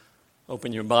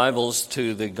Open your Bibles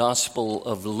to the Gospel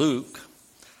of Luke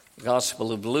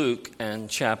and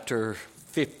chapter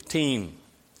 15.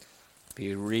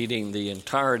 Be reading the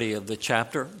entirety of the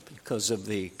chapter because of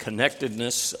the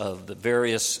connectedness of the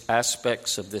various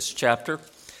aspects of this chapter.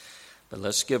 But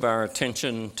let's give our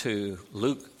attention to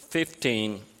Luke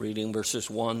 15, reading verses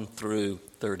 1 through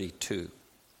 32.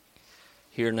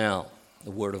 Hear now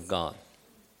the Word of God.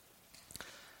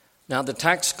 Now the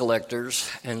tax collectors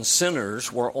and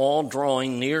sinners were all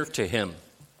drawing near to him.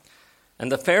 And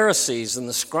the Pharisees and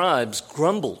the scribes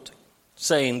grumbled,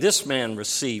 saying, "This man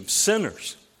receives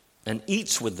sinners and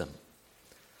eats with them."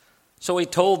 So he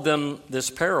told them this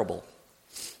parable.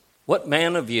 "What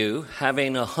man of you,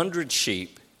 having 100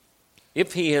 sheep,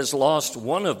 if he has lost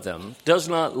one of them, does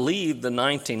not leave the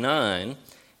 99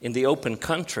 in the open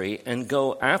country and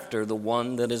go after the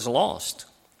one that is lost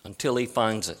until he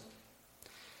finds it?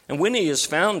 And when he has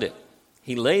found it,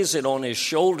 he lays it on his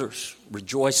shoulders,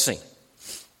 rejoicing.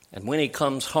 And when he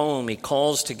comes home, he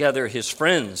calls together his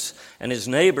friends and his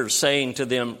neighbors, saying to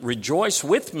them, 'Rejoice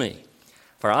with me,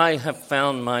 for I have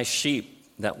found my sheep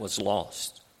that was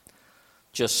lost.'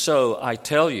 Just so, I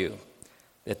tell you,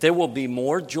 that there will be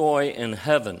more joy in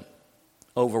heaven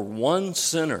over one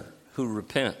sinner who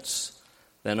repents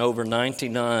than over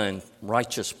 99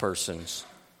 righteous persons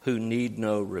who need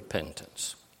no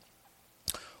repentance.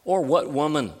 Or what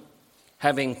woman,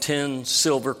 having 10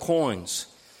 silver coins,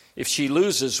 if she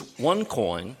loses one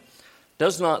coin,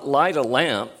 does not light a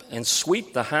lamp and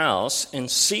sweep the house and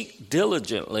seek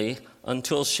diligently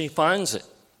until she finds it?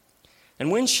 And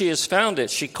when she has found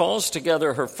it, she calls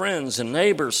together her friends and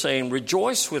neighbors, saying,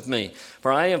 'Rejoice with me,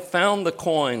 for I have found the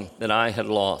coin that I had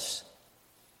lost.'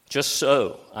 Just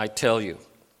so, I tell you,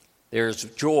 there is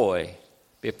joy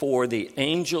before the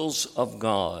angels of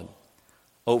God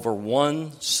over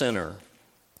one sinner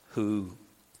who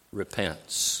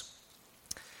repents."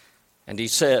 And he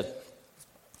said,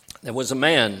 "There was a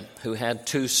man who had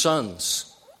 2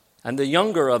 sons, and the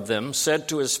younger of them said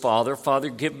to his father, 'Father,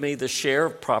 give me the share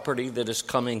of property that is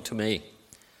coming to me.'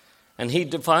 And he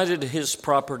divided his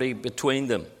property between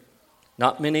them.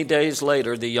 Not many days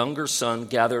later, the younger son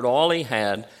gathered all he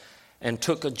had and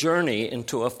took a journey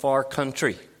into a far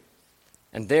country.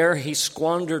 And there he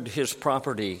squandered his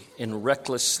property in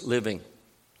reckless living.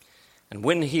 And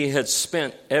when he had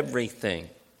spent everything,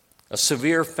 a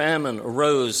severe famine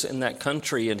arose in that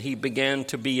country, and he began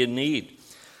to be in need.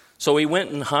 So he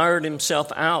went and hired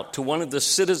himself out to one of the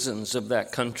citizens of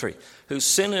that country, who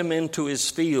sent him into his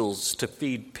fields to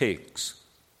feed pigs.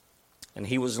 And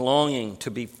he was longing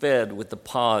to be fed with the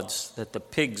pods that the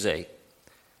pigs ate,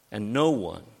 and no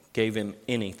one gave him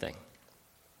anything.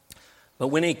 But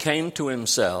when he came to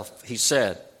himself, he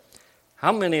said,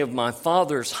 'How many of my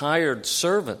father's hired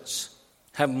servants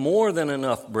have more than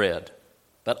enough bread,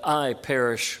 but I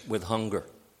perish with hunger?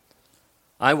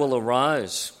 I will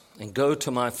arise and go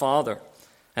to my father,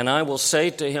 and I will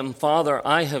say to him, Father,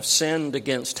 I have sinned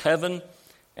against heaven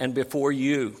and before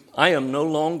you. I am no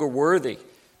longer worthy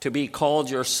to be called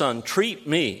your son. Treat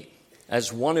me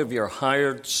as one of your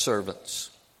hired servants.'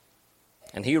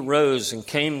 And he arose and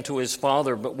came to his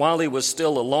father. But while he was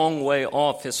still a long way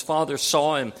off, his father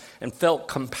saw him and felt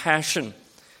compassion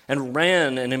and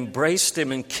ran and embraced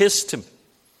him and kissed him.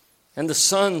 And the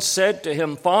son said to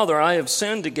him, 'Father, I have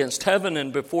sinned against heaven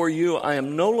and before you. I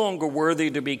am no longer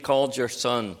worthy to be called your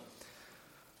son.'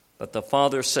 But the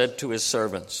father said to his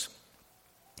servants,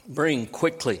 'Bring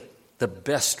quickly the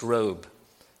best robe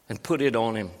and put it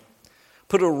on him.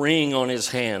 Put a ring on his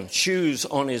hand, shoes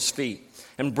on his feet,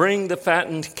 and bring the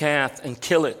fattened calf and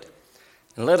kill it,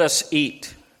 and let us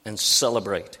eat and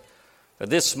celebrate. For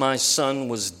this my son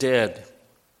was dead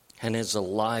and is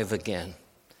alive again.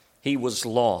 He was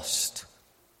lost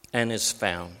and is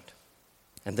found.'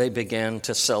 And they began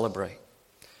to celebrate.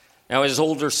 Now his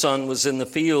older son was in the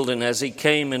field, and as he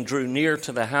came and drew near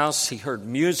to the house, he heard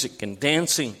music and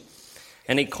dancing.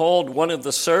 And he called one of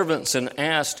the servants and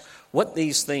asked what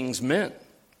these things meant.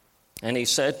 And he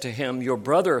said to him, 'Your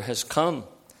brother has come.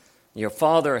 Your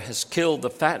father has killed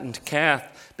the fattened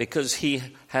calf because he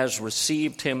has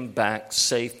received him back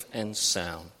safe and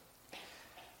sound.'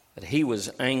 But he was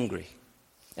angry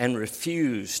and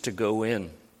refused to go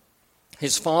in.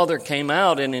 His father came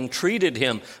out and entreated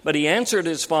him, but he answered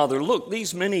his father, 'Look,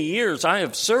 these many years I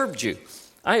have served you.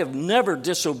 I have never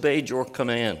disobeyed your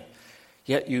command.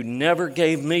 Yet you never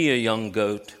gave me a young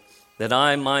goat that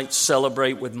I might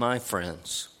celebrate with my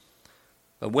friends.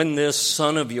 But when this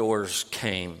son of yours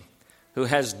came, who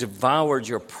has devoured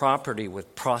your property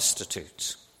with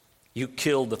prostitutes, you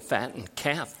killed the fattened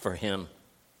calf for him.'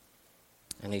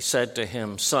 And he said to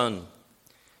him, 'Son,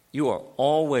 you are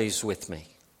always with me,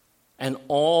 and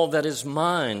all that is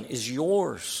mine is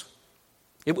yours.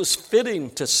 It was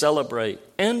fitting to celebrate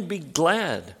and be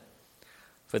glad,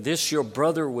 for this your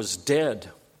brother was dead,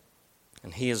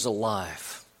 and he is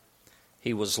alive.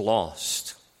 He was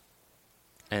lost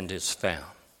and is found.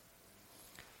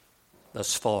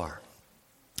 Thus far,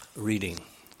 reading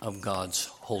of God's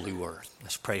holy word.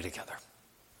 Let's pray together.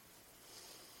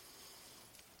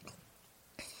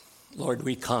 Lord,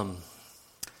 we come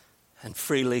and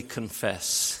freely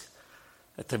confess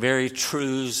that the very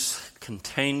truths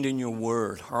contained in your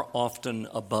word are often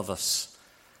above us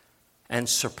and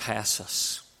surpass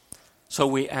us. So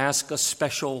we ask a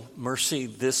special mercy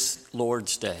this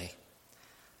Lord's Day,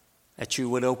 that you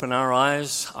would open our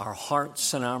eyes, our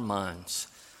hearts, and our minds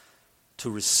to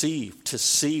receive, to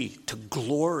see, to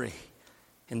glory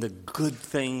in the good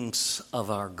things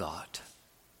of our God.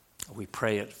 We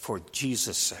pray it for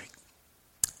Jesus' sake.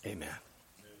 Amen.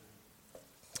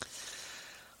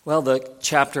 Well, the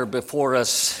chapter before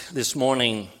us this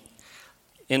morning,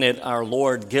 in it our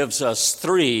Lord gives us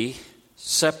three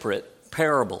separate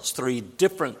parables, three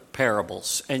different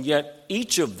parables, and yet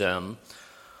each of them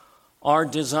are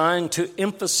designed to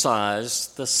emphasize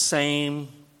the same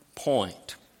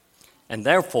point. And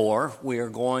therefore, we are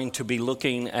going to be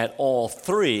looking at all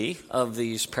three of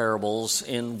these parables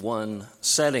in one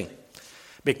setting.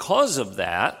 Because of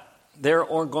that, there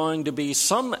are going to be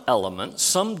some elements,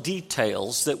 some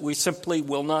details that we simply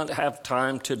will not have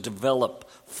time to develop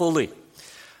fully.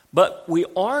 But we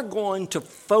are going to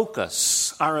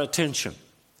focus our attention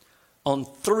on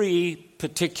three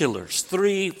particulars,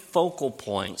 three focal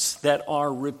points that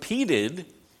are repeated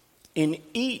in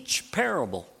each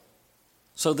parable.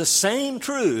 So the same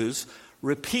truths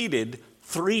repeated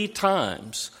three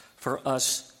times for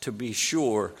us to be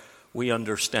sure we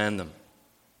understand them.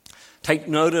 Take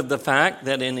note of the fact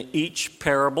that in each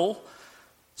parable,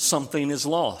 something is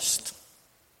lost.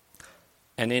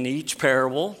 And in each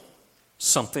parable,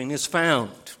 something is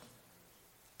found.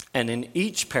 And in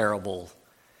each parable,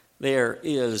 there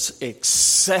is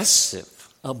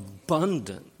excessive,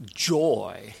 abundant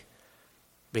joy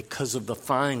because of the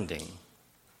finding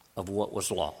of what was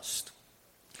lost.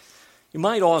 You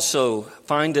might also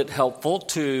find it helpful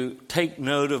to take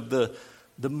note of the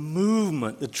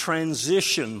movement, the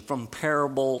transition from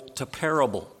parable to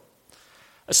parable,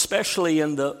 especially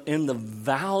in the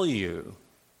value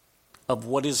of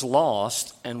what is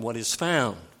lost and what is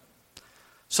found.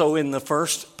 So in the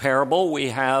first parable, we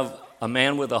have a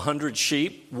man with 100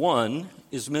 sheep. One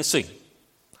is missing.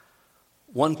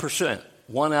 1%,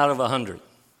 1 out of 100.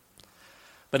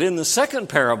 But in the second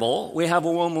parable, we have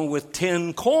a woman with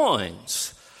 10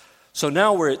 coins. So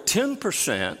now we're at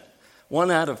 10%.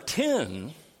 1 out of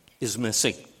 10 is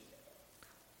missing.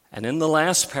 And in the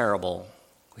last parable,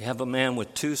 we have a man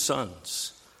with 2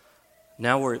 sons.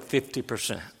 Now we're at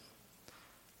 50%.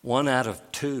 1 out of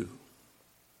 2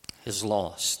 is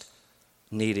lost,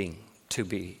 needing to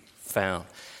be found.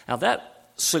 Now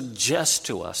that suggests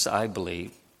to us, I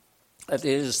believe, that it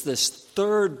is this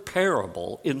third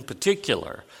parable in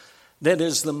particular that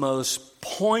is the most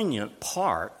poignant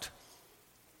part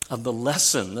of the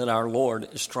lesson that our Lord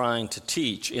is trying to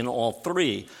teach in all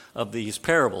three of these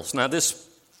parables. Now, this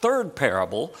third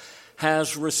parable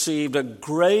has received a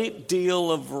great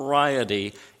deal of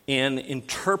variety in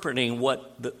interpreting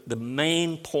what the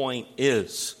main point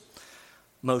is.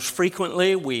 Most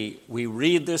frequently, we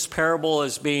read this parable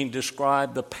as being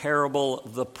described the parable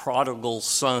of the prodigal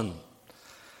son.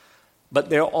 But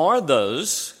there are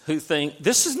those who think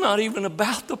this is not even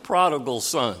about the prodigal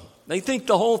son. They think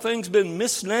the whole thing's been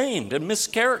misnamed and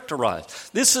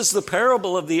mischaracterized. This is the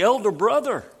parable of the elder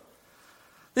brother.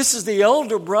 This is the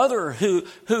elder brother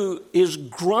who is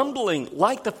grumbling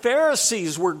like the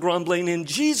Pharisees were grumbling in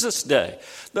Jesus' day.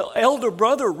 The elder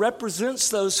brother represents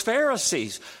those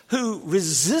Pharisees who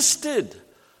resisted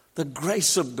the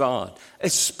grace of God,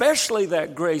 especially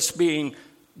that grace being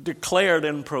declared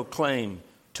and proclaimed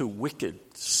to wicked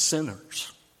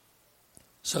sinners.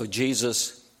 So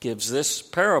Jesus gives this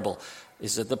parable.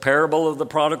 Is it the parable of the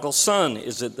prodigal son?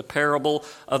 Is it the parable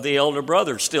of the elder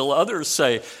brother? Still others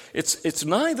say it's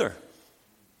neither.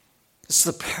 It's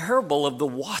the parable of the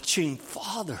watching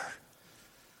father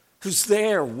who's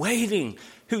there waiting,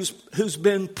 who's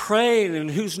been praying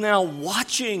and who's now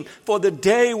watching for the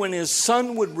day when his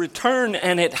son would return,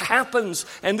 and it happens.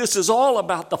 And this is all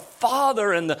about the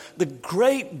father and the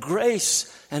great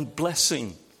grace and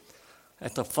blessing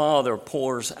that the father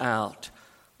pours out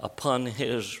upon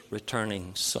his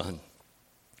returning son.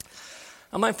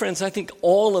 Now, my friends, I think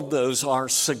all of those are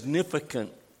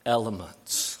significant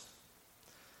elements.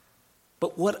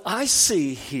 But what I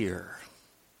see here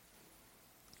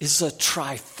is a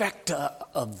trifecta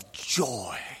of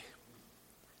joy,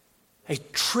 a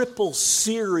triple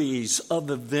series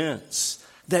of events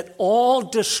that all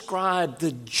describe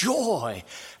the joy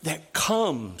that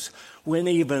comes when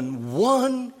even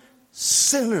one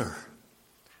sinner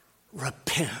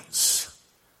repents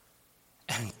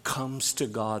and comes to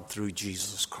God through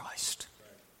Jesus Christ.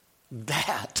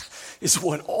 That is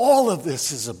what all of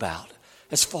this is about,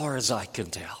 as far as I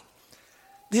can tell.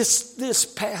 This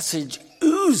passage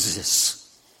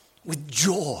oozes with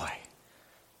joy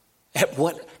at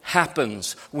what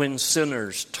happens when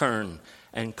sinners turn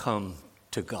and come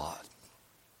to God.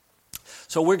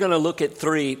 So we're going to look at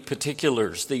three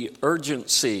particulars: the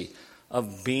urgency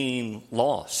of being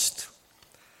lost,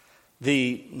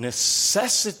 the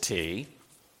necessity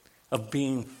of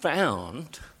being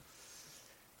found,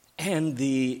 and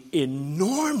the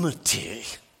enormity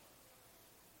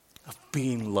of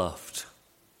being loved.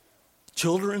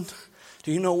 Children,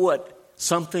 do you know what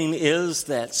something is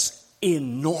that's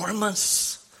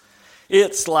enormous?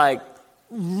 It's like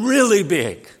really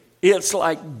big. It's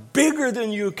like bigger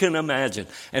than you can imagine.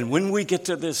 And when we get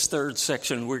to this third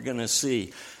section, we're going to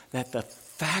see that the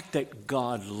fact that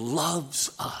God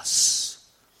loves us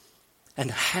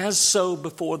and has so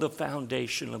before the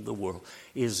foundation of the world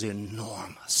is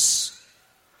enormous.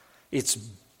 It's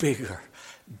bigger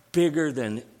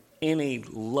than any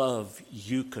love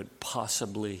you could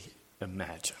possibly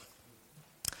imagine.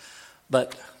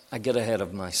 But I get ahead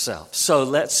of myself. So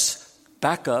let's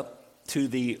back up to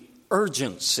the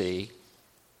urgency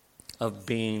of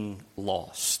being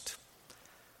lost.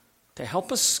 To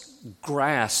help us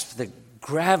grasp the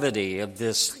gravity of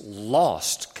this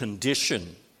lost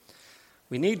condition,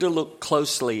 we need to look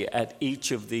closely at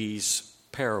each of these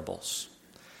parables.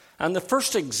 And the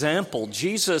first example,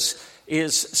 Jesus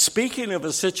is speaking of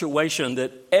a situation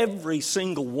that every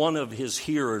single one of his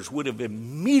hearers would have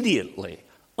immediately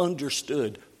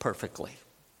understood perfectly.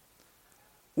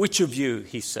 Which of you,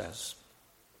 he says,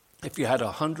 if you had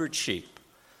 100 sheep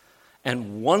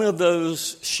and one of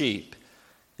those sheep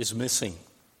is missing,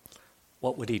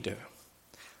 what would he do?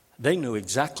 They knew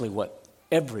exactly what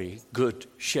every good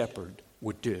shepherd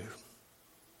would do.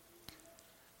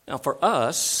 Now for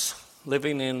us,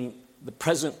 living in the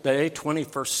present day,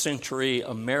 21st century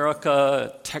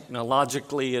America,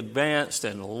 technologically advanced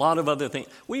and a lot of other things,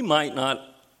 we might not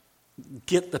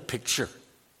get the picture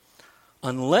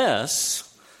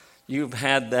unless you've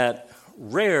had that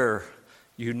rare,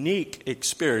 unique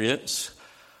experience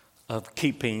of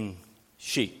keeping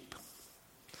sheep.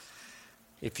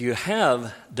 If you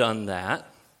have done that,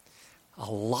 a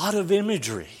lot of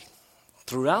imagery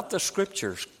throughout the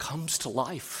scriptures comes to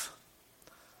life.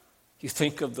 You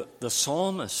think of the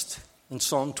psalmist in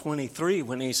Psalm 23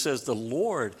 when he says, "The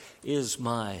Lord is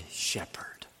my shepherd.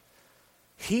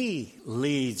 He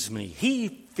leads me. He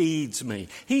feeds me.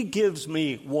 He gives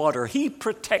me water. He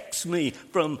protects me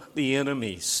from the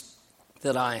enemies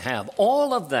that I have."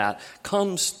 All of that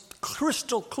comes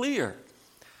crystal clear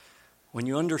when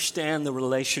you understand the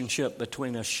relationship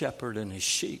between a shepherd and his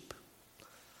sheep.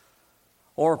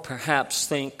 Or perhaps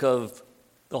think of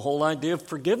the whole idea of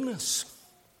forgiveness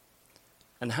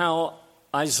and how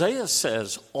Isaiah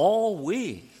says, all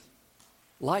we,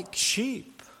 like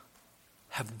sheep,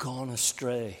 have gone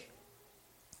astray,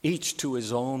 each to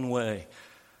his own way,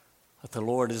 but the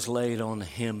Lord has laid on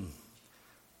him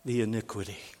the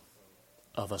iniquity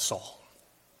of us all.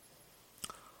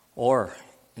 Or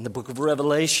in the book of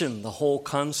Revelation, the whole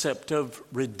concept of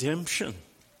redemption,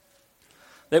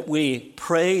 that we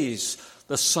praise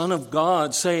the Son of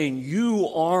God saying, "You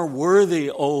are worthy,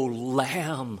 O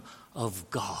Lamb of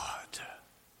God."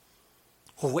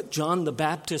 Or what John the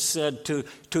Baptist said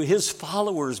to his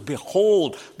followers,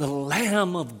 "Behold, the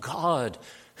Lamb of God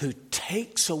who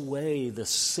takes away the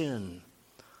sin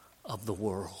of the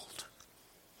world."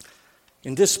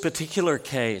 In this particular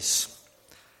case,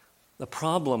 the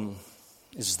problem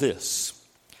is this.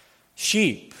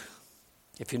 Sheep,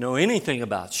 if you know anything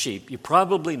about sheep, you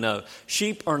probably know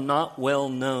sheep are not well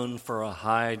known for a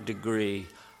high degree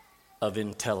of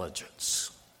intelligence.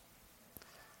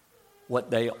 What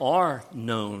they are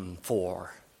known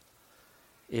for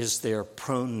is their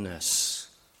proneness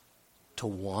to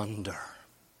wander.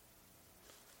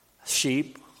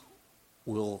 Sheep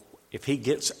will, if he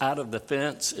gets out of the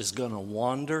fence, is going to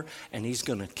wander, and he's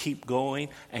going to keep going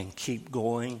and keep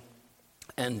going.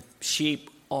 And sheep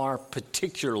are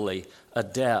particularly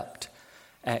adept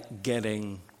at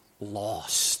getting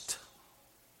lost.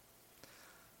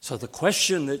 So the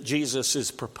question that Jesus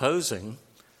is proposing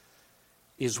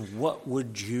is, what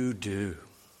would you do?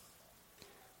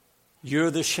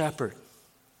 You're the shepherd.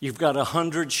 You've got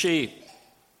 100 sheep.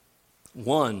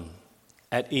 One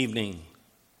at evening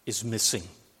is missing.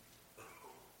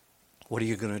 What are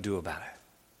you going to do about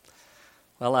it?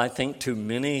 Well, I think too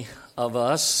many of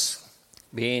us,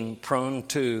 being prone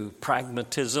to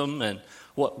pragmatism and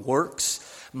what works,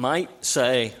 might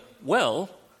say, well,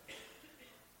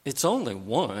 it's only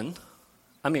one.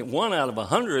 I mean, 1 out of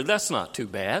 100, that's not too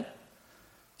bad.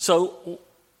 So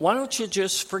why don't you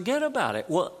just forget about it?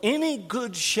 Well, any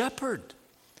good shepherd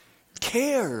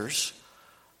cares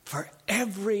for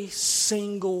every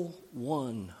single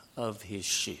one of his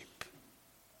sheep.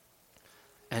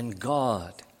 And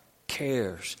God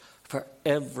cares for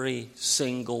every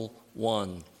single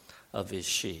one of his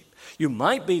sheep. You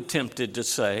might be tempted to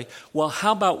say, well,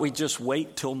 how about we just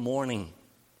wait till morning?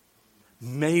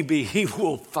 Maybe he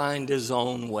will find his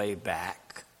own way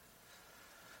back.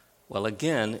 Well,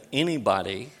 again,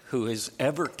 anybody who has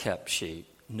ever kept sheep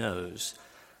knows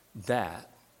that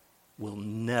will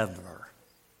never,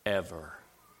 ever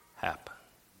happen.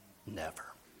 Never.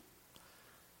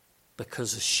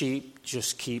 Because a sheep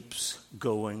just keeps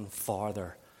going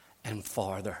farther and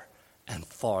farther and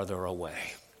farther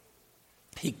away.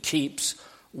 He keeps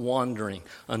wandering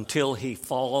until he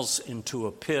falls into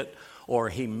a pit or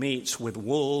he meets with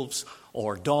wolves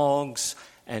or dogs,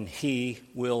 and he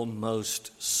will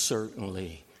most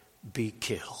certainly be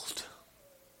killed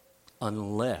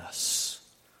unless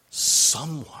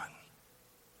someone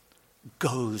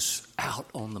goes out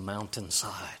on the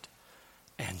mountainside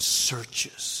and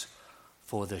searches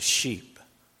for the sheep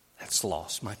that's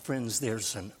lost. My friends,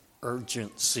 there's an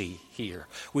urgency here.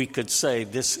 We could say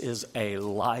this is a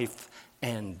life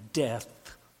and death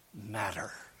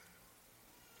matter.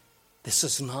 This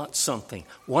is not something,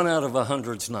 1 out of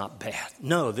 100 is not bad.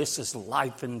 No, this is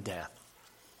life and death.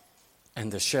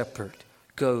 And the shepherd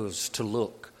goes to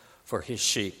look for his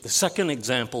sheep. The second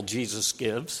example Jesus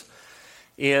gives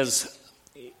is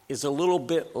a little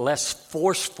bit less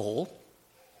forceful,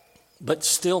 but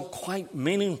still quite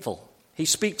meaningful. He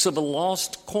speaks of a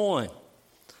lost coin.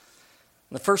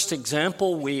 In the first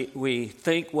example, we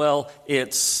think, well,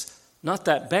 it's not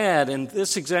that bad. In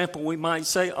this example, we might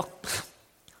say, oh,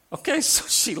 okay, so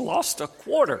she lost a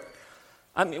quarter.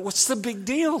 I mean, what's the big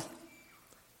deal?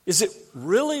 Is it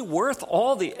really worth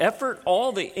all the effort,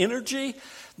 all the energy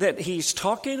that he's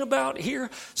talking about here?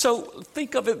 So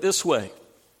think of it this way.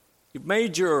 You've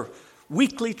made your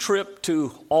weekly trip to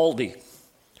Aldi.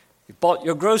 You've bought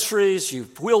your groceries,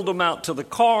 you've wheeled them out to the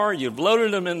car, you've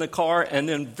loaded them in the car, and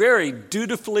then very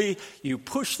dutifully you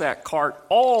push that cart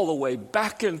all the way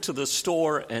back into the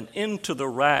store and into the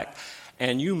rack,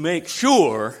 and you make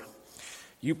sure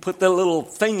you put the little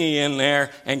thingy in there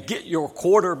and get your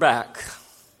quarter back.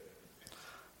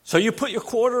 So you put your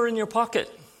quarter in your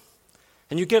pocket,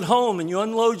 and you get home and you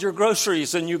unload your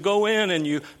groceries, and you go in and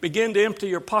you begin to empty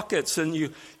your pockets, and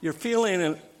you're feeling,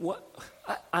 and what?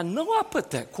 I know I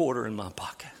put that quarter in my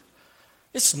pocket.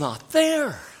 It's not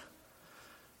there.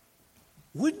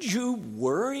 Would you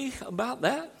worry about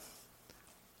that?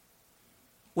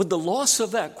 Would the loss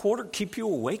of that quarter keep you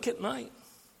awake at night?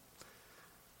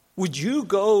 Would you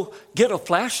go get a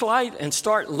flashlight and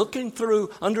start looking through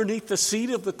underneath the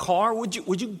seat of the car? Would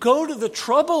you go to the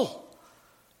trouble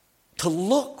to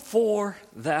look for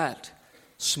that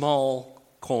small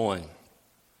coin?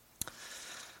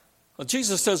 Well,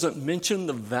 Jesus doesn't mention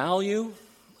the value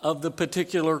of the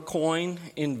particular coin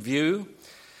in view,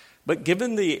 but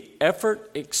given the effort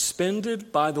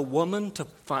expended by the woman to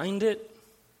find it,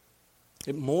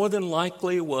 it more than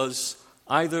likely was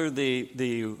either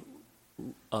the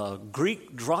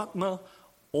Greek drachma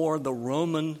or the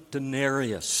Roman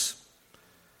denarius.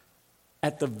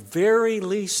 At the very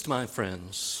least, my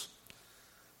friends,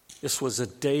 this was a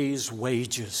day's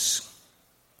wages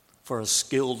for a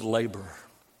skilled laborer.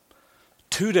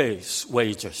 2 days'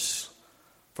 wages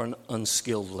for an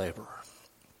unskilled laborer.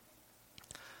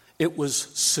 It was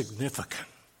significant.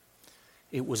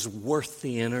 It was worth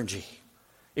the energy.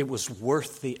 It was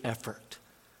worth the effort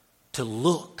to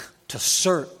look, to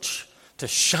search, to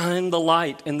shine the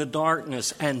light in the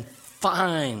darkness and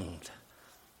find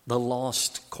the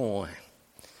lost coin.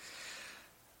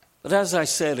 But as I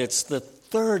said, it's the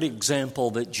third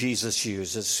example that Jesus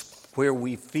uses where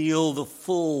we feel the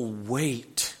full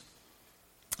weight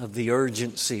of the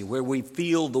urgency, where we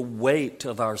feel the weight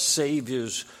of our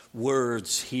Savior's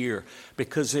words here.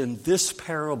 Because in this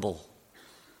parable,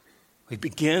 we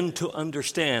begin to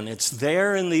understand, it's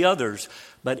there in the others,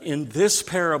 but in this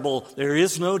parable, there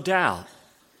is no doubt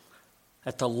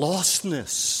that the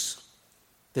lostness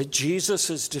that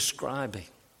Jesus is describing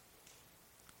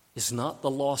is not the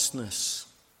lostness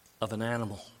of an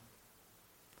animal.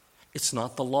 It's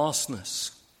not the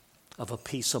lostness of a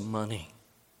piece of money.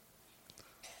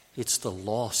 It's the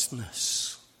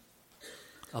lostness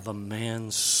of a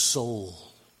man's soul.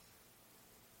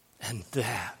 And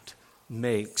that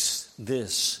makes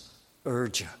this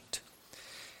urgent.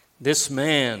 This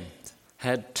man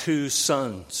had 2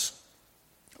 sons.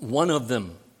 One of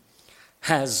them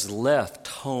has left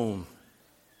home.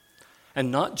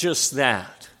 And not just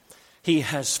that, he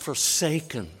has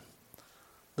forsaken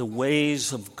the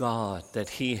ways of God that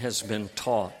he has been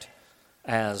taught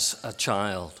as a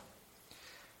child.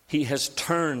 He has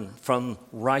turned from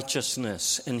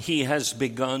righteousness and he has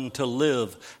begun to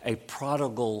live a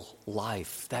prodigal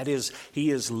life. That is,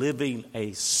 he is living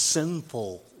a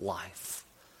sinful life.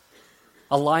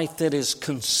 A life that is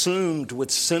consumed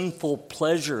with sinful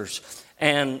pleasures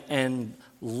and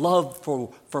love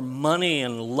for money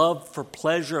and love for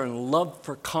pleasure and love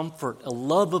for comfort, a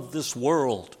love of this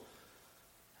world,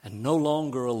 and no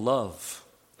longer a love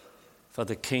for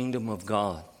the kingdom of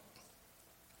God.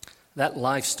 That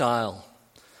lifestyle,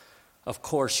 of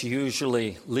course,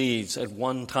 usually leads at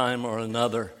one time or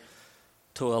another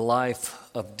to a life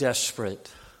of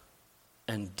desperate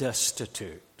and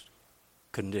destitute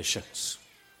conditions.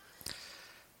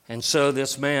 And so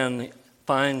this man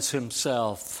finds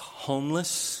himself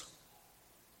homeless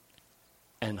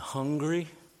and hungry,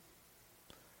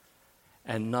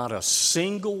 and not a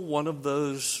single one of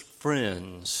those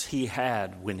friends he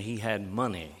had when he had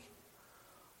money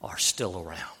are still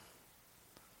around.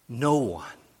 No one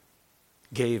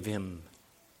gave him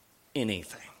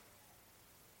anything.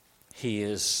 He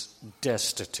is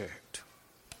destitute.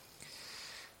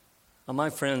 Now, my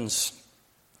friends,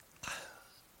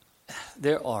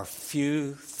 there are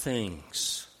few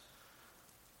things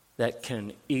that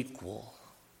can equal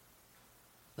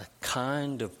the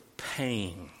kind of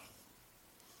pain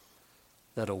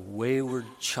that a wayward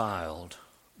child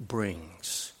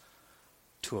brings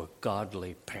to a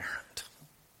godly parent.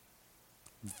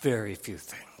 Very few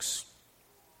things.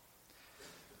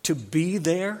 To be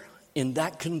there in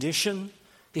that condition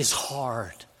is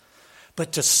hard.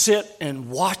 But to sit and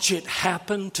watch it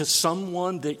happen to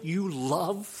someone that you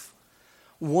love,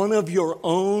 one of your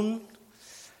own,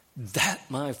 that,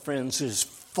 my friends, is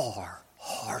far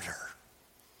harder.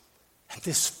 And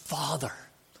this father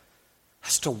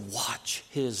has to watch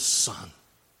his son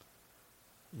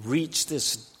reach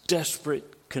this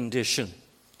desperate condition.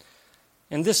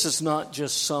 And this is not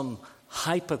just some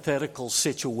hypothetical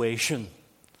situation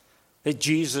that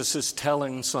Jesus is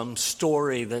telling some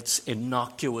story that's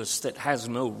innocuous, that has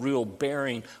no real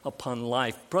bearing upon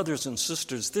life. Brothers and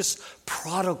sisters, this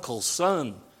prodigal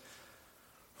son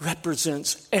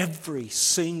represents every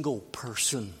single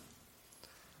person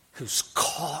who's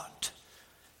caught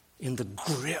in the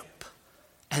grip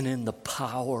and in the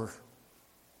power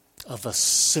of a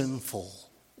sinful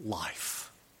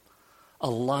life. A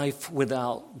life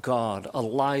without God, a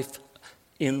life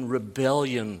in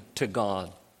rebellion to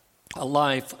God, a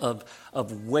life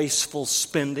of wasteful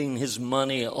spending his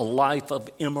money, a life of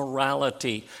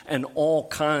immorality and all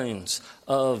kinds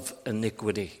of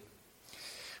iniquity.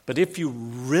 But if you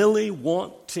really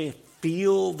want to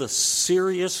feel the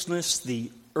seriousness,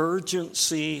 the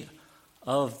urgency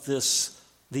of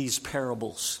these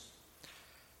parables,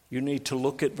 you need to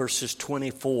look at verses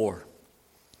 24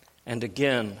 and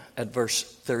again at verse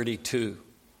 32.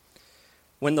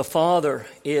 When the father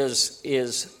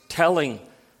is telling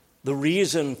the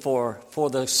reason for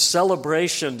the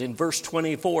celebration in verse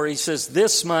 24, he says,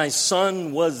 "This my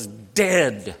son was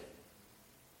dead."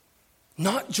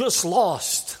 Not just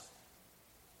lost,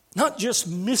 not just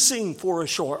missing for a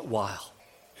short while.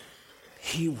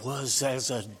 He was as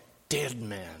a dead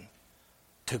man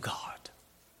to God.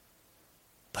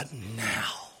 But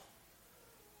now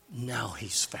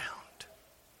he's found.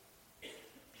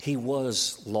 He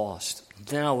was lost.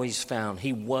 Now he's found.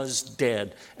 He was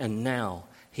dead, and now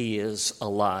he is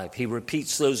alive. He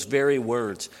repeats those very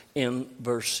words in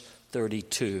verse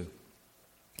 32.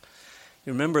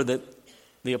 You remember that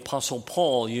the Apostle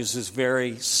Paul uses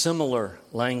very similar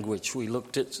language. We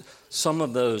looked at some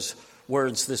of those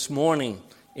words this morning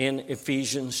in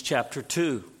Ephesians chapter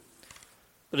 2.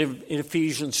 But in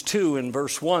Ephesians 2, in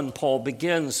verse 1, Paul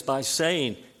begins by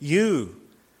saying, "You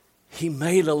he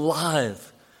made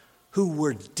alive who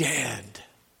were dead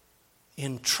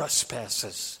in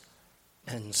trespasses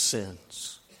and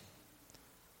sins."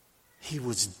 He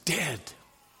was dead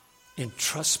in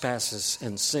trespasses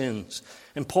and sins.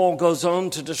 And Paul goes on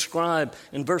to describe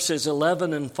in verses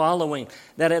 11 and following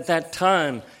that at that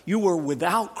time you were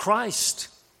without Christ.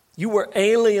 You were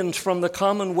aliens from the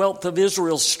commonwealth of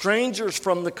Israel, strangers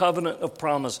from the covenant of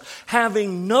promise,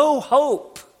 having no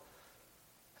hope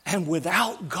and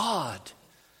without God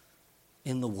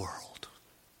in the world.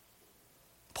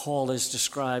 Paul is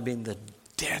describing the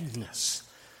deadness.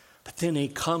 But then he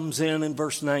comes in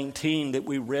verse 19 that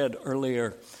we read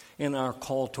earlier in our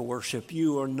call to worship.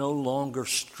 You are no longer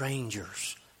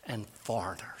strangers and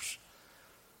foreigners,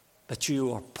 but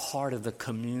you are part of the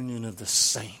communion of the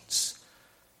saints.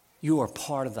 You are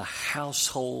part of the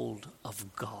household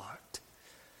of God.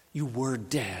 You were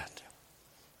dead,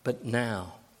 but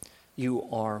now you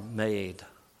are made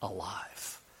alive.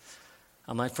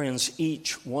 Now, my friends,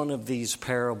 each one of these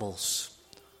parables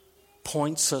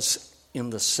points us in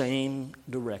the same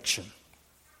direction.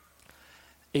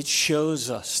 It shows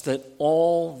us that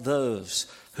all those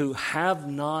who have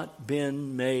not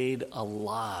been made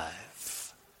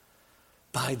alive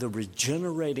by the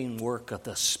regenerating work of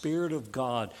the Spirit of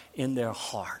God in their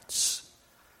hearts,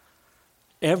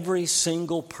 every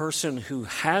single person who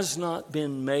has not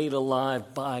been made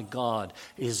alive by God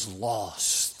is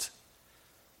lost.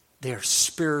 They're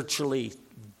spiritually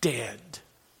dead.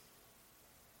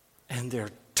 And they're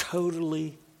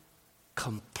totally,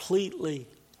 completely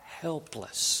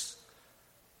helpless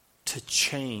to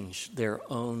change their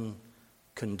own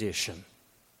condition.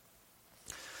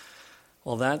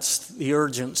 Well, that's the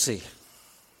urgency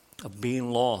of being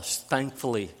lost.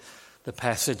 Thankfully, the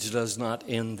passage does not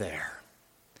end there.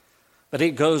 But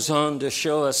it goes on to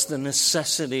show us the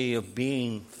necessity of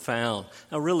being found.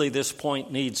 Now, really, this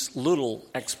point needs little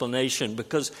explanation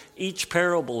because each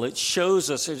parable, it shows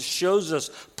us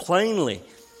plainly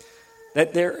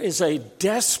that there is a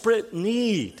desperate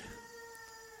need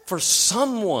for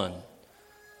someone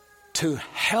to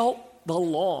help the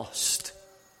lost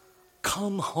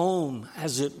come home,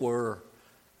 as it were,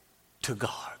 to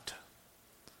God.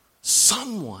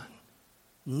 Someone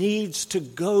needs to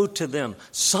go to them.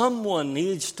 Someone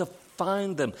needs to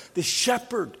find them. The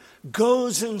shepherd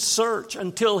goes in search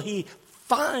until he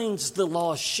finds the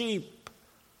lost sheep.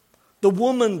 The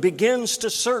woman begins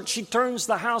to search. She turns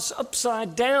the house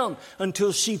upside down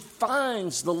until she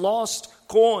finds the lost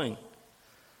coin.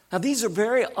 Now, these are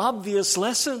very obvious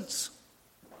lessons.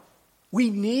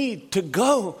 We need to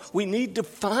go. We need to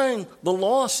find the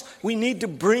lost. We need to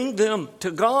bring them to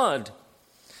God.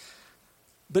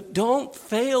 But don't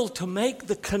fail to make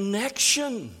the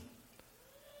connection.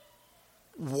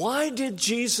 Why did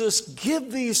Jesus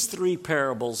give these three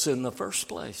parables in the first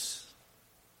place?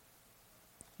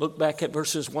 Look back at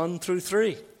verses 1 through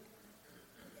 3.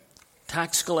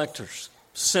 Tax collectors,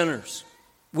 sinners,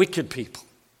 wicked people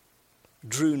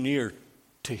drew near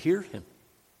to hear him,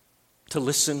 to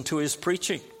listen to his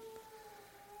preaching.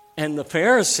 And the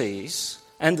Pharisees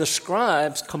and the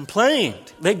scribes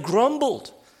complained. They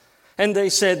grumbled. And they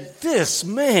said, this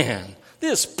man,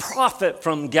 this prophet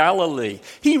from Galilee,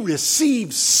 he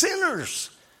receives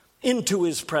sinners into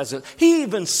his presence. He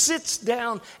even sits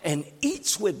down and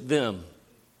eats with them.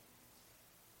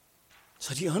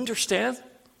 So do you understand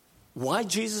why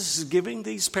Jesus is giving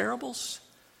these parables?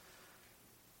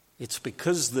 It's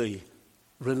because the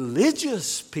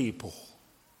religious people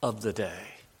of the day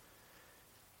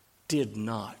did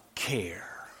not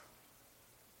care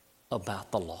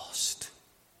about the lost.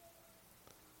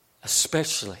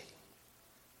 Especially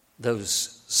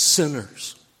those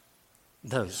sinners,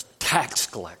 those tax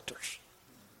collectors.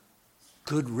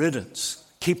 Good riddance.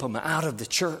 Keep them out of the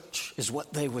church is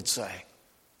what they would say.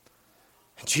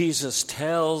 And Jesus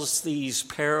tells these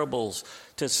parables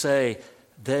to say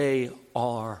they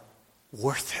are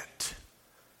worth it.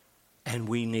 And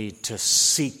we need to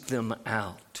seek them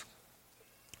out.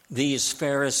 These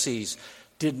Pharisees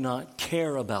did not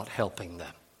care about helping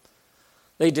them.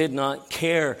 They did not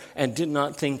care and did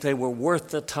not think they were worth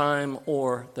the time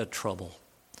or the trouble.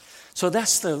 So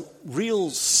that's the real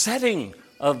setting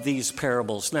of these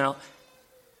parables. Now,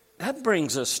 that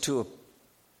brings us to a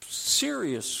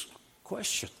serious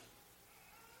question.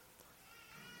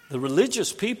 The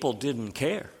religious people didn't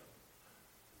care.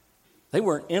 They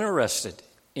weren't interested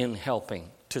in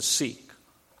helping to seek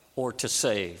or to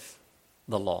save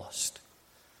the lost.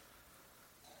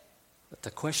 But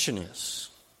the question is,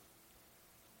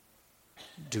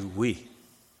 do we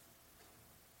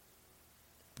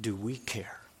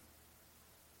care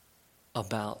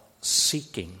about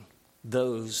seeking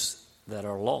those that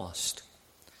are lost?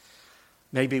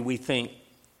 Maybe we think,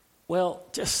 well,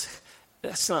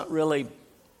 that's not really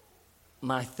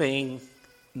my thing.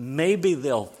 Maybe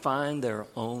they'll find their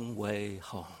own way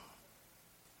home.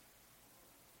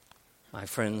 My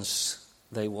friends,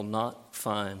 they will not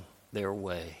find their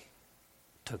way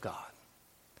to God.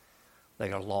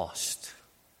 They are lost.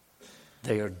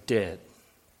 They are dead.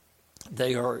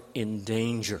 They are in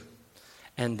danger.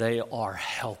 And they are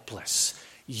helpless.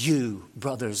 You,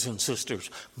 brothers and sisters,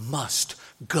 must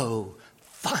go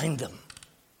find them.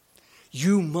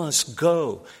 You must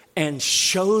go and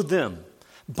show them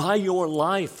by your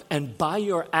life and by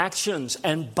your actions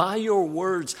and by your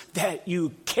words that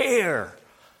you care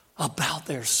about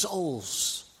their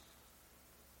souls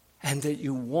and that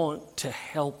you want to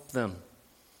help them.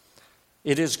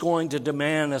 It is going to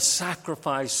demand a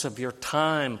sacrifice of your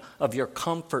time, of your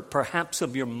comfort, perhaps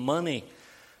of your money.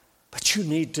 But you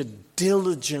need to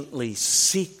diligently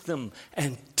seek them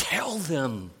and tell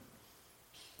them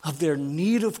of their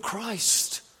need of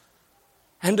Christ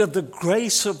and of the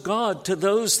grace of God to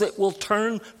those that will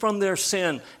turn from their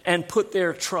sin and put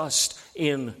their trust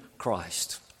in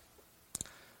Christ.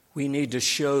 We need to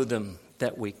show them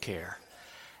that we care.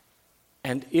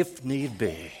 And if need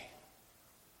be,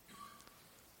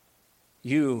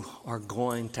 you are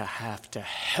going to have to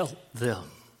help them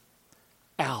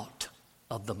out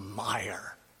of the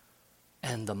mire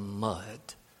and the mud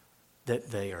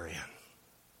that they are in.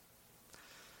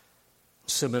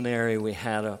 Seminary, we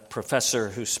had a professor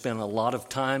who spent a lot of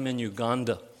time in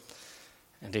Uganda,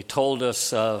 and he told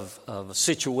us of a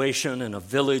situation in a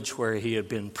village where he had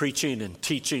been preaching and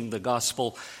teaching the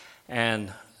gospel,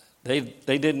 and they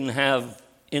didn't have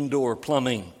indoor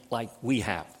plumbing like we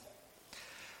have.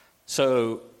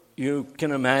 So you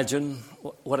can imagine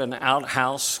what an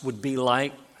outhouse would be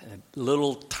like, a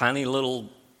little tiny little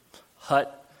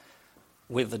hut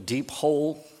with a deep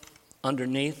hole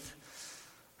underneath.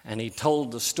 And he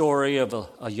told the story of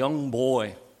a young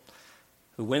boy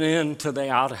who went into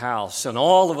the outhouse, and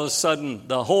all of a sudden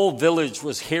the whole village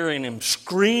was hearing him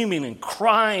screaming and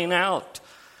crying out.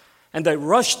 And they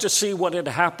rushed to see what had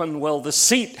happened. Well, the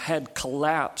seat had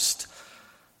collapsed,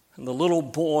 and the little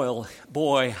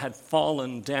boy had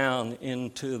fallen down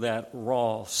into that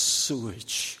raw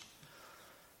sewage.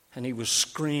 And he was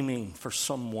screaming for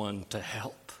someone to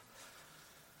help.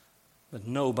 But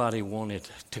nobody wanted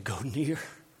to go near.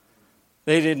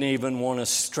 They didn't even want to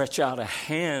stretch out a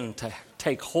hand to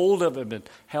take hold of him and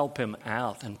help him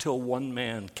out until one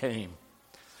man came.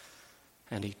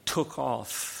 And he took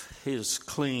off his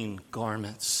clean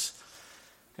garments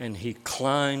and he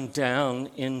climbed down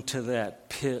into that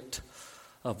pit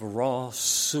of raw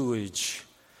sewage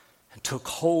and took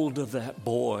hold of that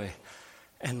boy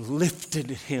and lifted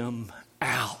him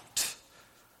out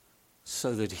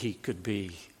so that he could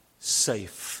be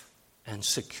safe and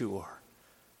secure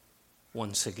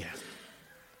once again.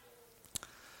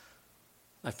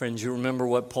 My friends, you remember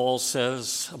what Paul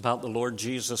says about the Lord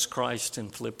Jesus Christ in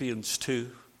Philippians 2?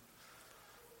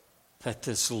 That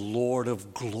this Lord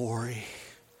of glory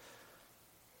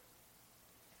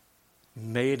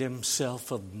made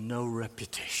himself of no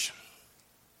reputation,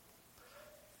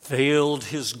 veiled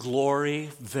his glory,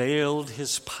 veiled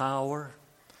his power,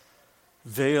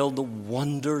 veiled the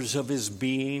wonders of his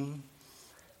being,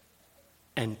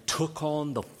 and took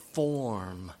on the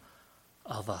form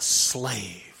of a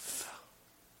slave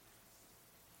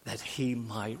that he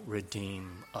might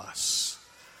redeem us.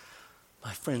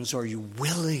 My friends, are you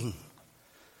willing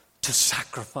to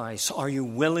sacrifice? Are you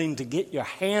willing to get your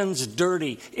hands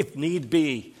dirty, if need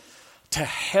be, to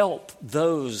help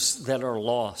those that are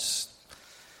lost?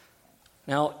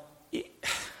 Now,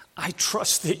 I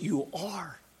trust that you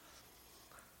are.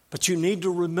 But you need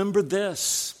to remember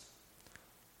this,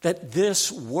 that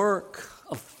this work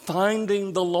of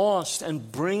finding the lost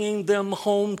and bringing them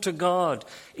home to God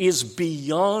is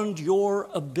beyond your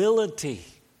ability.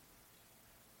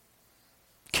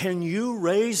 Can you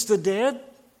raise the dead?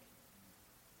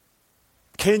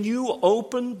 Can you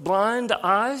open blind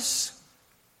eyes?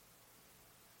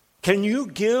 Can you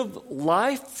give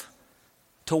life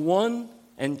to one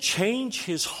and change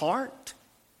his heart?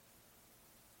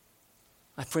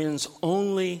 My friends,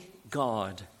 only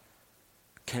God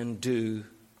can do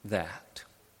that.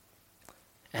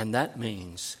 And that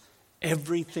means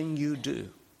everything you do,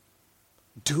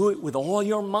 do it with all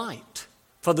your might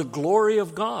for the glory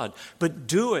of God. But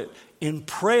do it in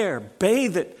prayer,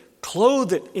 bathe it,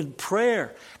 clothe it in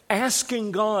prayer,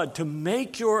 asking God to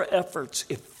make your efforts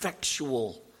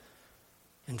effectual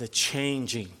in the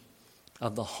changing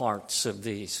of the hearts of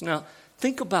these. Now,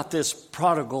 think about this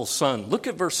prodigal son. Look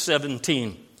at verse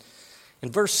 17.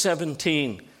 In verse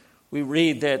 17, we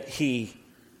read that he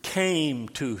came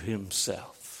to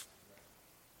himself.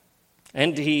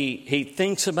 And he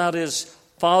thinks about his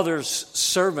father's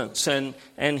servants,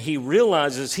 and he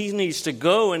realizes he needs to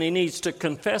go and he needs to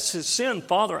confess his sin.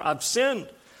 Father, I've sinned.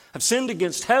 I've sinned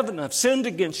against heaven. I've sinned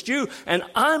against you, and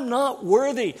I'm not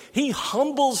worthy. He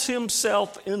humbles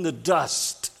himself in the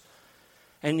dust.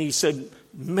 And he said,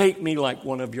 make me like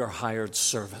one of your hired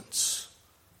servants.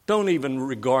 Don't even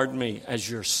regard me as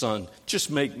your son. Just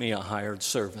make me a hired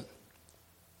servant.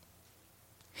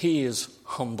 He is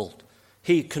humbled.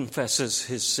 He confesses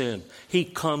his sin. He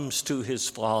comes to his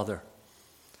Father.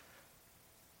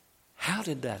 How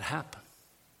did that happen?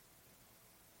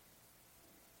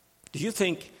 Do you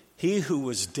think he who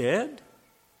was dead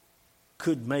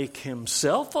could make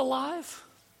himself alive?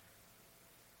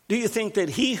 Do you think that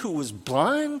he who was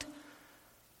blind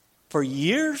for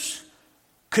years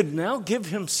could now give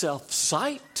himself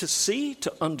sight to see,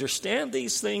 to understand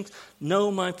these things?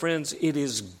 No, my friends, it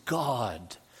is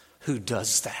God who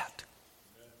does that.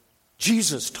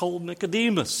 Jesus told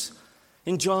Nicodemus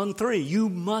in John 3, you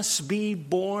must be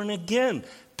born again.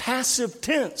 Passive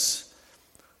tense.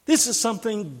 This is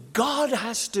something God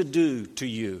has to do to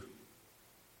you.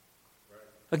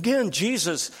 Again,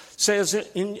 Jesus says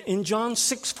in John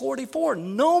 6:44,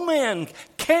 no man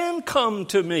can come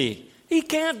to me. He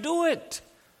can't do it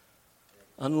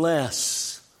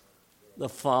unless the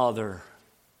Father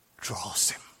draws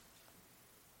him.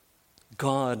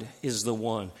 God is the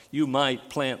one. You might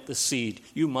plant the seed,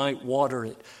 you might water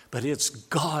it, but it's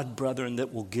God, brethren,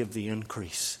 that will give the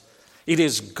increase. It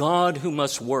is God who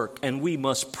must work, and we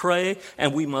must pray,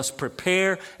 and we must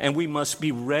prepare, and we must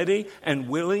be ready and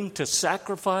willing to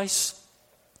sacrifice.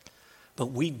 But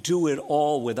we do it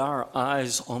all with our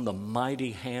eyes on the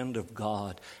mighty hand of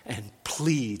God and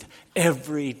plead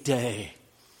every day,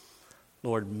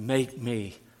 Lord, make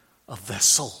me a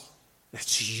vessel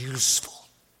that's useful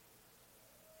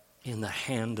in the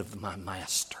hand of my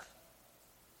Master.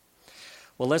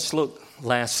 Well, let's look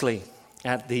lastly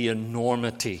at the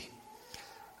enormity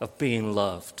of being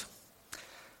loved.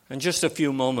 In just a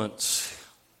few moments,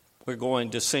 we're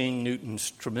going to sing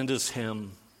Newton's tremendous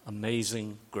hymn,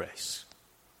 Amazing Grace.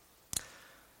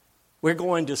 We're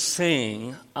going to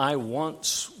sing, I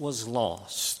once was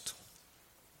lost,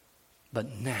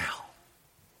 but now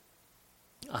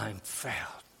I'm found.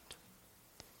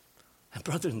 And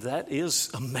brethren, that is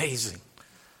amazing.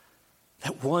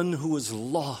 That one who is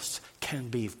lost can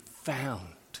be found.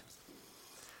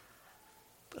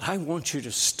 But I want you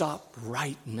to stop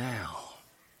right now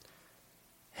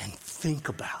and think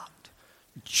about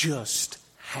just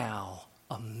how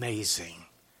amazing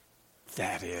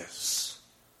that is.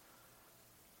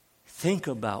 Think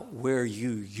about where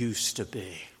you used to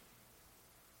be.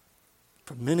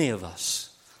 For many of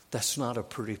us, that's not a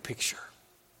pretty picture.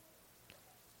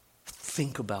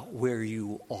 Think about where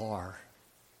you are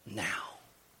now.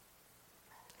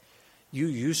 You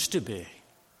used to be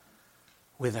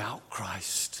without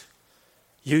Christ.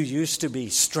 You used to be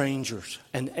strangers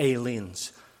and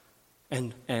aliens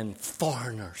and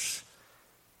foreigners,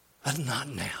 but not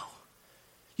now.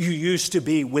 You used to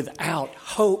be without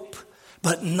hope,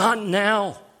 but not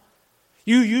now.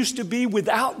 You used to be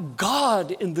without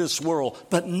God in this world,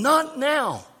 but not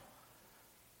now.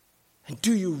 And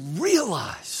do you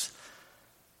realize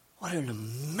what an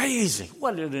amazing,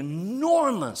 what an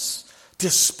enormous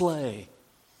display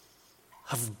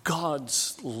of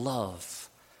God's love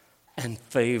and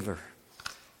favor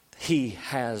He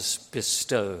has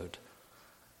bestowed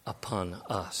upon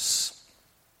us?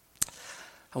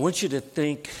 I want you to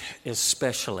think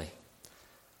especially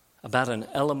about an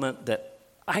element that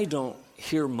I don't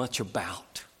hear much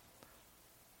about.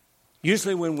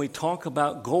 Usually when we talk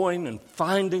about going and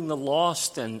finding the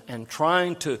lost and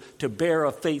trying to bear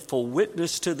a faithful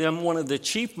witness to them, one of the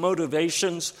chief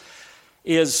motivations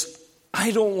is,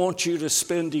 I don't want you to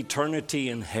spend eternity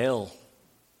in hell.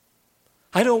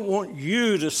 I don't want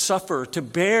you to suffer, to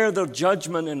bear the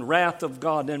judgment and wrath of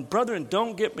God. And brethren,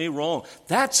 don't get me wrong,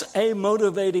 that's a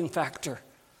motivating factor.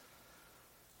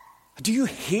 Do you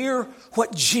hear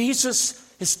what Jesus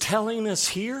is telling us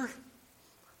here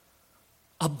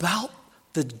about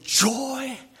the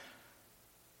joy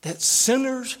that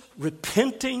sinners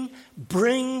repenting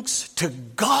brings to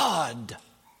God?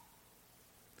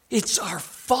 It's our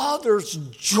Father's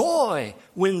joy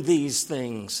when these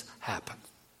things happen.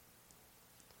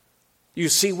 You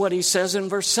see what he says in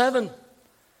verse 7.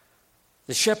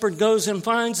 The shepherd goes and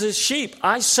finds his sheep.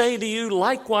 I say to you,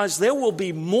 likewise, there will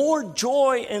be more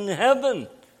joy in heaven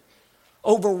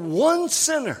over one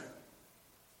sinner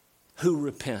who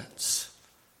repents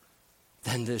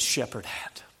than this shepherd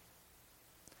had.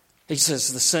 He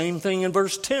says the same thing in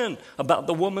verse 10 about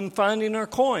the woman finding her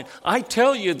coin. I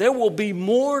tell you, there will be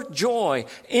more joy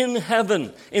in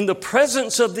heaven in the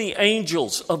presence of the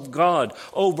angels of God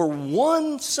over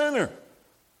one sinner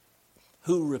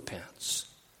who repents.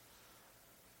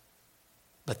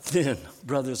 But then,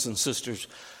 brothers and sisters,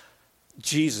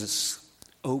 Jesus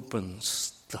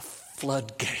opens the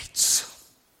floodgates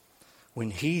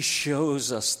when he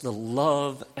shows us the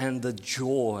love and the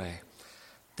joy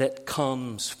that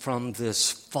comes from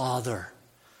this Father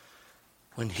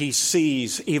when he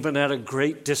sees, even at a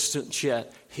great distance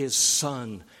yet, his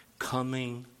son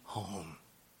coming home.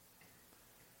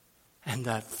 And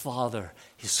that father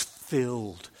is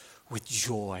filled with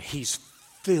joy. He's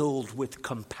filled with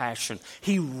compassion.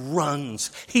 He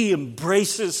runs. He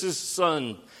embraces his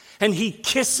son and he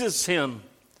kisses him.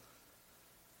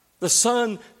 The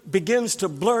son begins to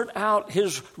blurt out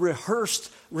his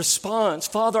rehearsed response.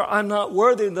 Father, I'm not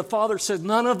worthy. And the father says,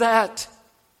 none of that.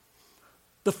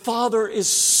 The father is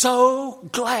so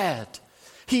glad.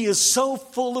 He is so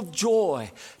full of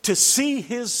joy to see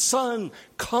his son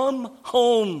come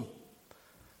home,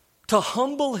 to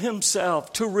humble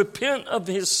himself, to repent of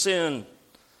his sin,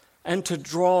 and to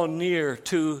draw near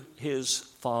to his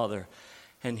father.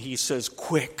 And he says,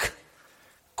 quick,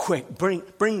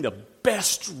 bring the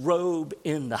best robe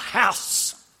in the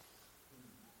house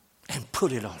and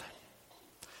put it on it.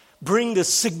 Bring the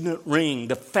signet ring,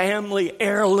 the family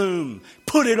heirloom,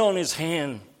 put it on his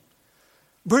hand.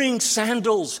 Bring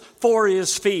sandals for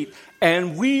his feet,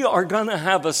 and we are going to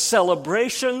have a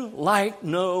celebration like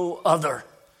no other.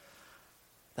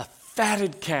 The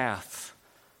fatted calf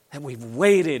that we've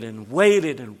waited and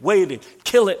waited and waited.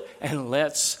 Kill it and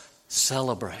let's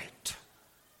celebrate.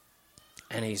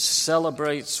 And he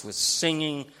celebrates with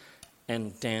singing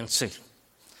and dancing.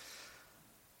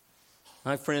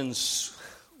 My friends,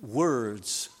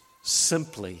 words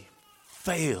simply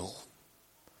fail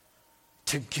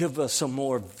to give us a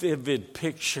more vivid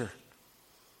picture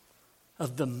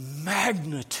of the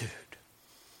magnitude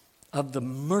of the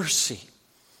mercy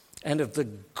and of the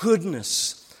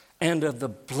goodness and of the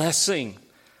blessing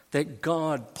that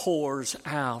God pours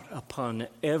out upon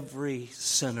every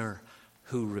sinner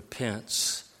who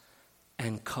repents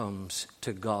and comes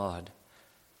to God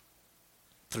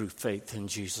through faith in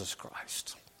Jesus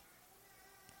Christ.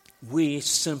 We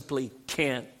simply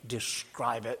can't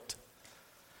describe it.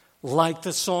 Like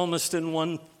the psalmist in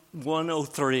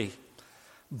 103,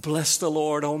 bless the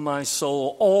Lord, O my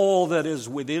soul, all that is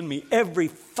within me, every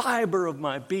fiber of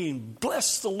my being,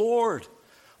 bless the Lord.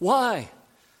 Why?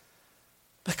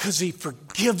 Because he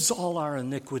forgives all our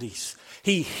iniquities.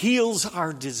 He heals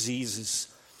our diseases.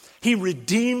 He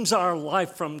redeems our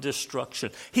life from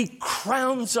destruction. He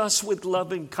crowns us with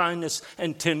loving kindness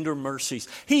and tender mercies.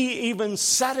 He even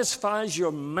satisfies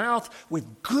your mouth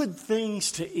with good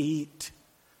things to eat,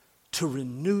 to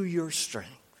renew your strength.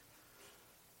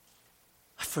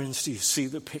 My friends, do you see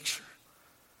the picture?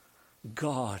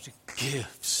 God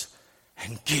gives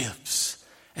and gives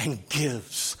and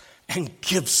gives and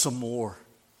gives some more.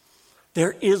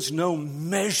 There is no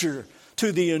measure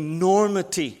to the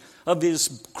enormity of his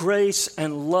grace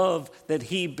and love that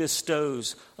he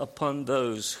bestows upon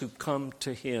those who come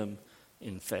to him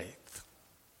in faith.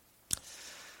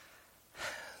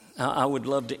 Now, I would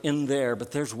love to end there,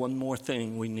 but there's one more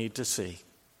thing we need to see.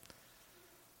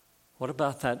 What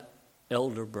about that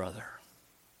elder brother?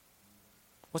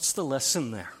 What's the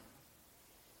lesson there?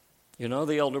 You know,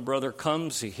 the elder brother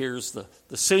comes, he hears the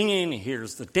singing, he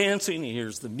hears the dancing, he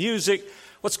hears the music.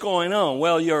 What's going on?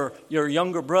 Well, your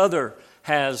younger brother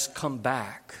has come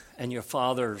back, and your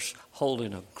father's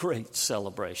holding a great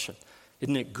celebration.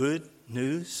 Isn't it good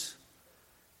news?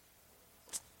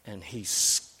 And he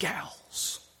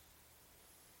scowls.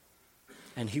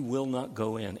 And he will not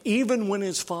go in. Even when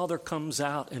his father comes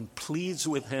out and pleads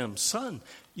with him, son,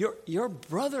 your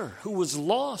brother who was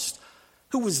lost,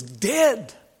 who was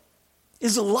dead,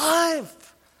 is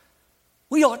alive.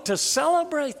 We ought to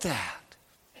celebrate that.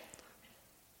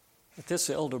 But this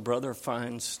elder brother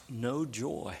finds no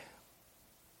joy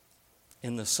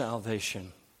in the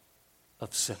salvation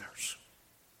of sinners.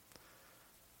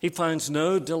 He finds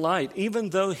no delight, even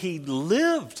though he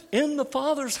lived in the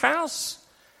Father's house.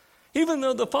 Even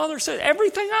though the Father said,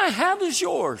 everything I have is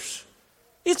yours.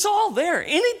 It's all there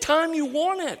anytime you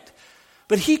want it.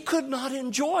 But he could not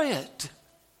enjoy it.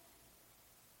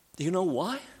 Do you know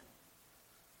why?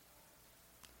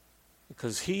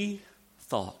 Because he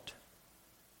thought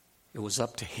it was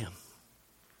up to him.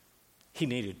 He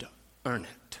needed to earn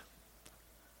it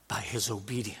by his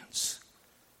obedience.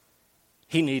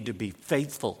 He needed to be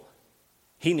faithful.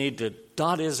 He needed to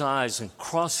dot his I's and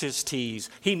cross his T's.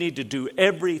 He needed to do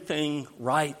everything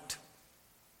right.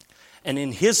 And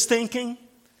in his thinking,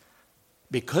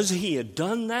 because he had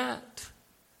done that,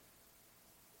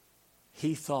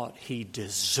 he thought he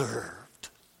deserved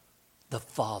the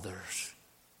Father's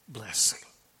blessing.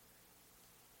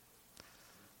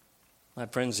 My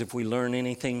friends, if we learn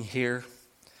anything here,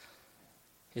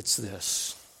 it's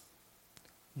this.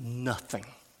 Nothing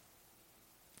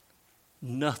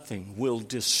will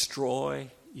destroy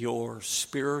your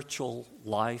spiritual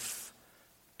life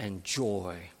and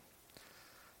joy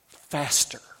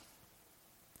faster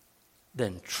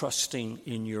than trusting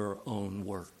in your own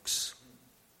works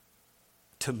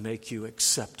to make you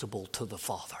acceptable to the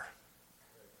Father.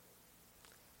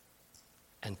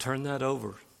 And turn that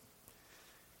over,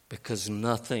 because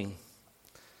nothing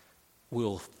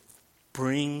will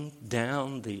bring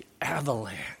down the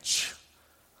avalanche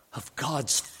of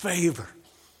God's favor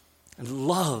and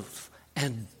love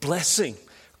and blessing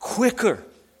quicker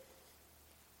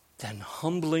than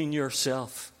humbling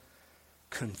yourself,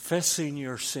 confessing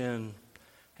your sin,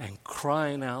 and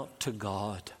crying out to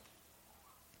God,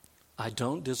 I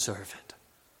don't deserve it,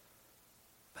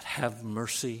 but have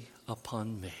mercy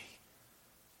upon me,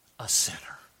 a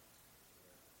sinner.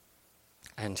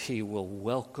 And He will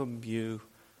welcome you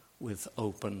with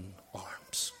open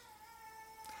arms.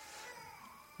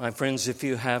 My friends, if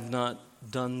you have not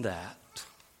done that,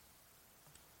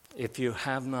 if you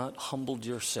have not humbled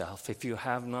yourself, if you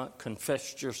have not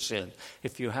confessed your sin,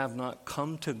 if you have not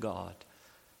come to God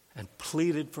and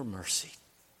pleaded for mercy,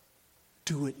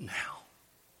 do it now.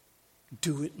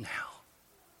 Do it now,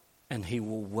 and He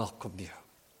will welcome you.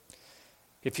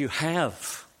 If you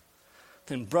have,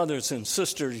 then brothers and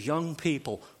sisters, young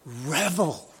people,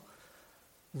 revel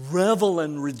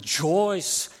and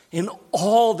rejoice in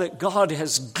all that God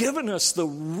has given us, the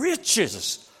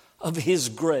riches of His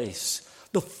grace,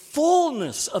 the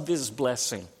fullness of His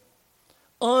blessing,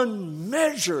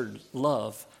 unmeasured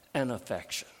love and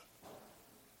affection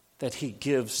that He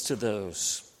gives to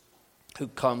those who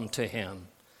come to Him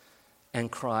and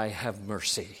cry, have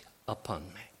mercy upon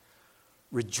me.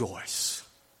 Rejoice.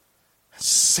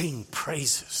 Sing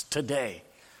praises today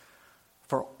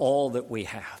for all that we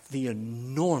have, the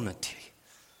enormity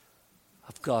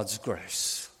of God's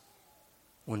grace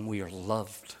when we are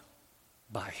loved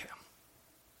by Him.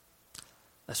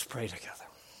 Let's pray together.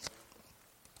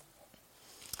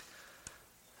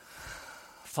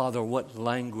 Father, what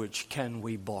language can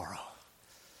we borrow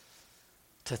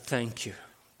to thank You,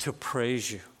 to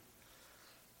praise You,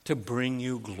 to bring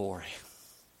You glory?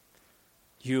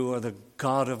 You are the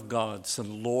God of gods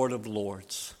and Lord of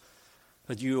lords,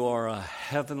 but You are a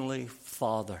heavenly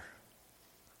Father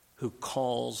who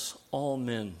calls all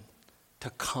men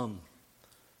to come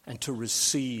and to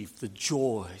receive the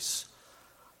joys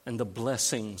and the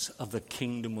blessings of the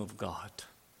kingdom of God.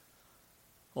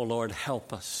 Oh Lord,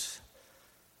 help us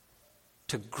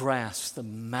to grasp the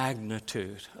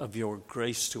magnitude of Your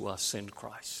grace to us in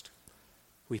Christ.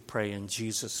 We pray in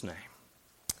Jesus' name.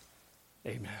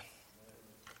 Amen.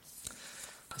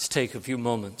 Let's take a few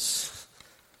moments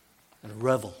and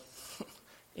revel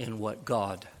in what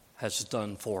God has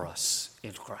done for us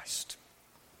in Christ.